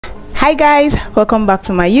Hi guys, welcome back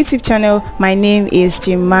to my YouTube channel. My name is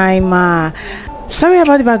Jemima. Sorry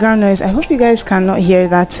about the background noise. I hope you guys cannot hear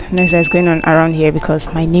that noise that's going on around here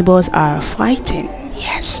because my neighbors are fighting.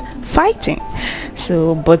 Yes, fighting.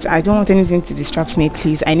 So but I don't want anything to distract me.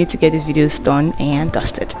 Please, I need to get these videos done and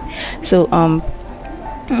dusted. So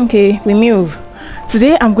okay, we move.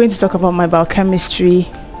 Today I'm going to talk about my biochemistry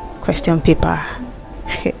question paper.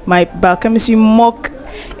 My biochemistry mock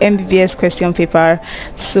MBBS question paper.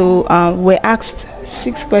 So we're asked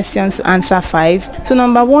 6 questions to answer 5. So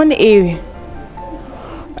number 1A,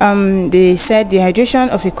 they said dehydration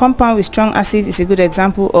of a compound with strong acid is a good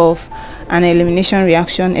example of an elimination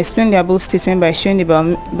reaction. Explain the above statement by showing the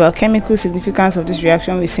biochemical significance of this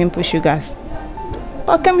reaction with simple sugars.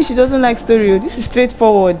 Biochemistry doesn't like story. This is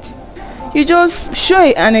straightforward. You just show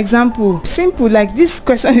an example. Simple. Like, this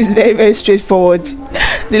question is very straightforward.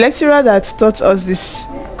 The lecturer that taught us this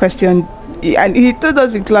question, and he told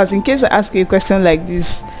us in class, in case I ask you a question like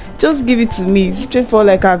this, just give it to me. It's straightforward,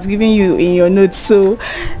 like I've given you in your notes. So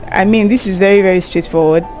I mean, this is very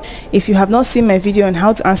straightforward. If you have not seen my video on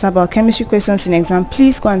how to answer biochemistry questions in exam,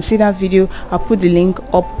 please go and see that video. I'll put the link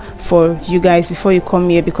up for you guys before you come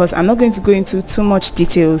here, because I'm not going to go into too much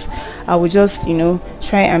details. I will just, you know,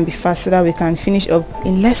 try and be fast so that we can finish up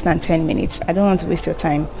in less than 10 minutes. I don't want to waste your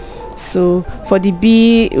time. So for the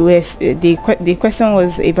B, the question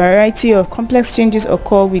was a variety of complex changes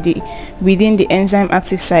occur within the enzyme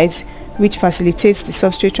active sites which facilitates the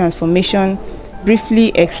substrate transformation. Briefly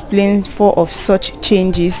explain 4 of such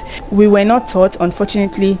changes. We were not taught,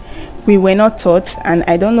 unfortunately, we were not taught, and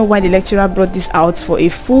I don't know why the lecturer brought this out for a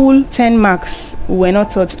full 10 marks. We were not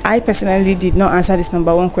taught. I personally did not answer this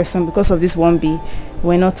number 1 question because of this 1B. We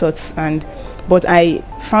were not taught, but I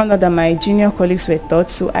found out that my junior colleagues were taught,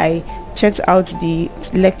 so I checked out the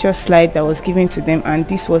lecture slide that was given to them, and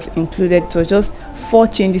this was included. It was just 4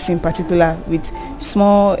 changes in particular with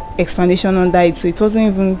small explanation under it, so it wasn't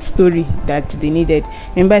even story that they needed.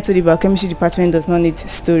 Remember, I told you biochemistry department does not need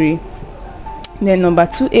story. Then number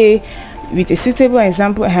 2A, with a suitable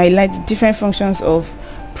example, highlight different functions of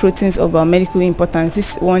proteins of biomedical importance.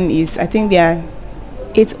 This one is, I think there are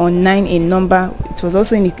 8 or 9 in number. It was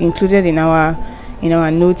also included in our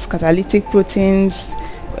notes. Catalytic proteins,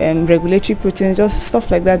 regulatory proteins, just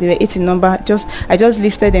stuff like that. They were 8 in number. I just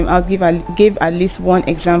listed them out, gave at least one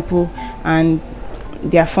example and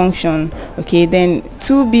their function. Okay, then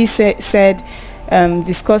 2B said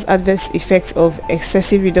discuss adverse effects of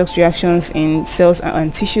excessive redox reactions in cells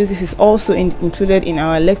and tissues. This is also included in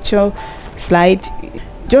our lecture slide,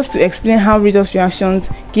 just to explain how redox reactions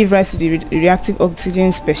give rise to the reactive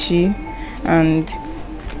oxygen species and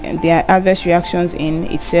their adverse reactions in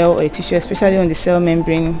a cell or a tissue, especially on the cell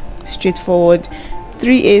membrane. Straightforward.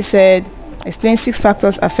 3A said explain 6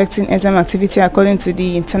 factors affecting enzyme activity according to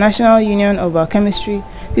the International Union of Biochemistry.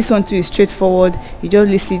 This one too is straightforward. You just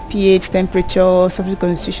listed pH, temperature, substrate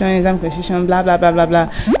constitution, enzyme constitution, blah blah blah blah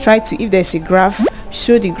blah. Try to, if there's a graph,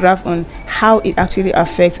 show the graph on how it actually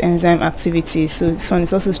affects enzyme activity. So this one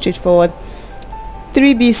is also straightforward.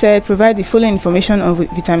 3B said provide the following information on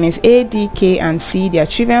vitamins A, D, K, and C, their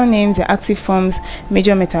trivial names, their active forms,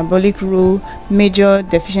 major metabolic role, major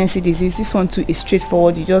deficiency disease. This one too is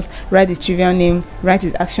straightforward. You just write the trivial name, write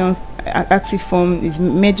its action, active form, its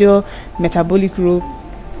major metabolic role,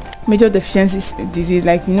 major deficiency disease,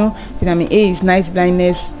 like, you know, vitamin A is night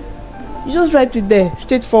blindness. You just write it there,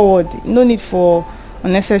 straightforward. No need for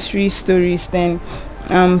unnecessary stories. Then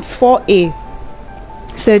 4A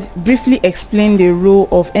said briefly explain the role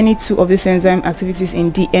of any 2 of these enzyme activities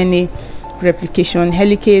in DNA replication: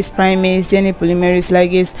 helicase, primase, DNA polymerase,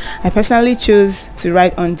 ligase. I personally chose to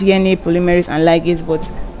write on DNA polymerase and ligase,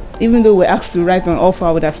 but even though we're asked to write on all 4,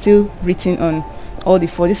 I would have still written on all the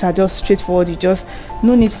 4. These are just straightforward. You just,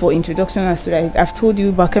 no need for introduction as to write. I've told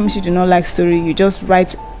you biochemistry do not like story. You just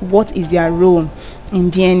write what is their role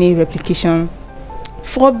in DNA replication.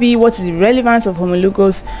 4B, what is the relevance of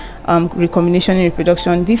homologous recombination in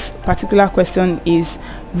reproduction? This particular question is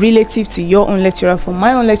relative to your own lecturer. For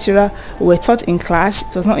my own lecturer, we were taught in class.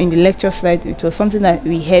 It was not in the lecture slide. It was something that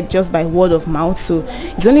we heard just by word of mouth. So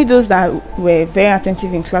it's only those that were very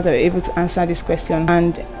attentive in class that were able to answer this question.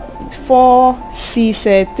 And 4C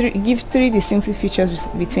said give 3 distinctive features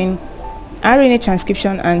between RNA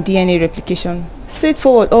transcription and DNA replication.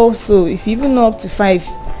 Straightforward. Also, if you even know up to 5,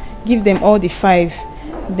 give them all the 5.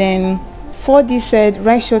 Then 4D said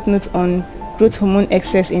write short notes on growth hormone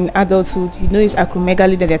excess in adulthood. You know, it's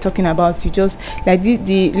acromegaly that they're talking about. You just, like,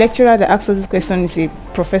 the lecturer that asked us this question is a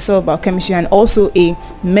professor of biochemistry and also a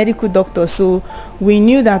medical doctor, so we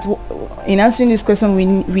knew that in answering this question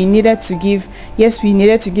we needed to give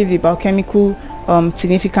the biochemical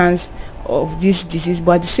significance of this disease,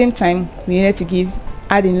 but at the same time we needed to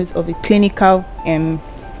add a note of the clinical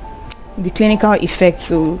effect.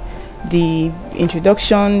 So the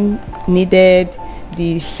introduction needed,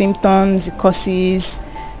 the symptoms, the causes,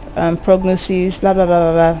 prognosis, blah blah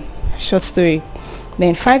blah blah blah, short story.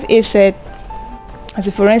 Then 5A said, as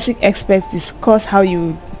a forensic expert, discuss how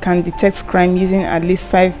you can detect crime using at least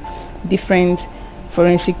 5 different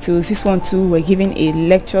forensic tools. This one too, we're given a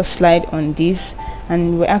lecture slide on this,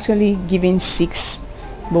 and we're actually given 6,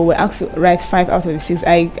 but we're asked to write 5 out of the 6.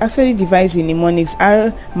 I actually devised the mnemonics,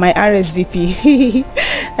 my RSVP.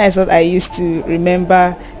 That's what I used to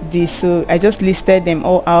remember this. So I just listed them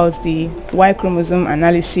all out: the Y chromosome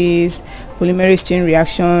analysis, polymerase chain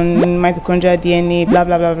reaction, mitochondrial DNA, blah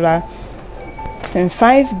blah blah blah. Then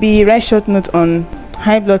 5B, write short note on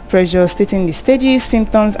high blood pressure, stating the stages,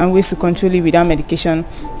 symptoms, and ways to control it without medication.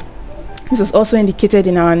 This was also indicated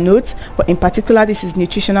in our notes, but in particular this is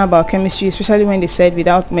nutritional biochemistry, especially when they said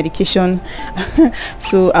without medication.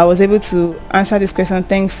 So I was able to answer this question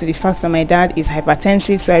thanks to the fact that my dad is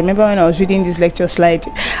hypertensive. So I remember when I was reading this lecture slide,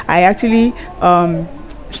 I actually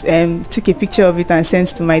took a picture of it and sent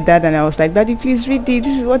to my dad, and I was like, "Daddy, please read it,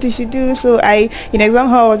 this is what you should do." So in exam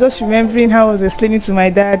hall, I was just remembering how I was explaining to my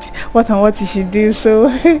dad what he should do. So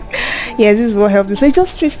yes, this is what helped me. So it's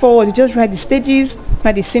just straightforward. You just write the stages,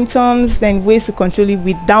 write the symptoms, then ways to control it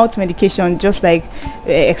without medication, just like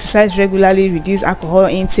exercise regularly, reduce alcohol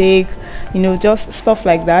intake, just stuff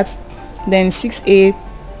like that. Then 6A,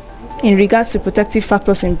 in regards to protective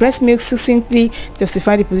factors in breast milk, succinctly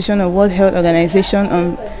justify the position of World Health Organization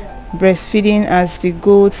on breastfeeding as the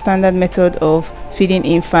gold standard method of feeding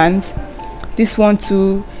infants. This one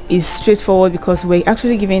too is straightforward because we're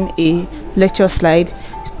actually given a lecture slide,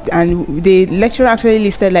 and the lecturer actually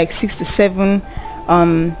listed like 6 to 7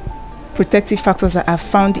 protective factors that are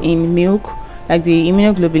found in milk, like the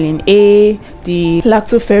immunoglobulin A, the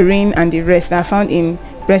lactoferrin, and the rest that are found in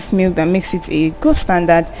breast milk, that makes it a gold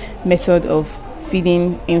standard method of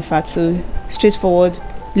feeding infants. So straightforward,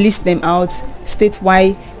 list them out, state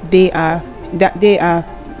why they are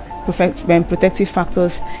protective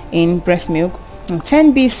factors in breast milk. And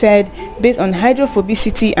 10B said, based on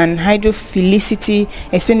hydrophobicity and hydrophilicity,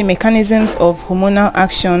 explain the mechanisms of hormonal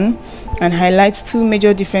action and highlight 2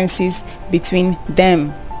 major differences between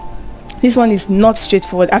them. This one is not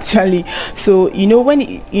straightforward actually. So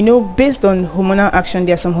based on hormonal action,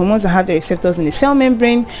 there are some hormones that have their receptors in the cell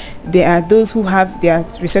membrane, there are those who have their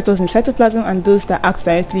receptors in cytoplasm, and those that act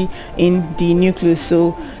directly in the nucleus.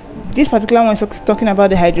 So this particular one is talking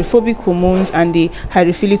about the hydrophobic hormones and the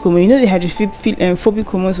hydrophilic hormone. The hydrophobic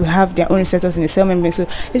hormones will have their own receptors in the cell membrane. So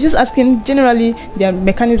it's just asking generally their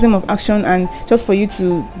mechanism of action, and just for you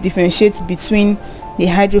to differentiate between the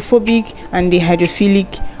hydrophobic and the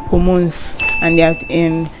hydrophilic hormones and their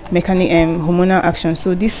hormonal action.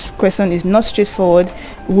 So this question is not straightforward.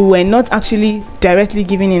 We were not actually directly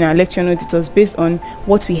given in our lecture note. It was based on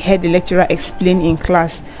what we heard the lecturer explain in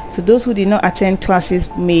class. So those who did not attend classes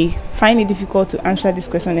may find it difficult to answer this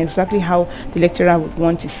question exactly how the lecturer would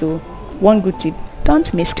want it. So one good tip: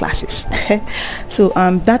 don't miss classes. So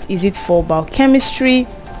that is it for biochemistry.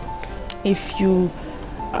 If you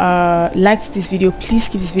liked this video, please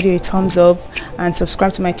give this video a thumbs up and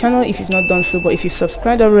subscribe to my channel if you've not done so. But if you've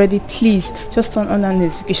subscribed already, please just turn on that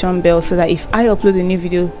notification bell so that if I upload a new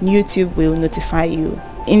video, YouTube will notify you.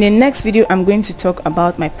 In the next video, I'm going to talk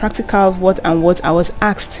about my practical what I was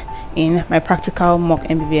asked in my practical mock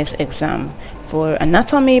MBBS exam for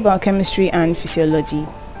anatomy, biochemistry, and physiology.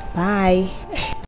 Bye.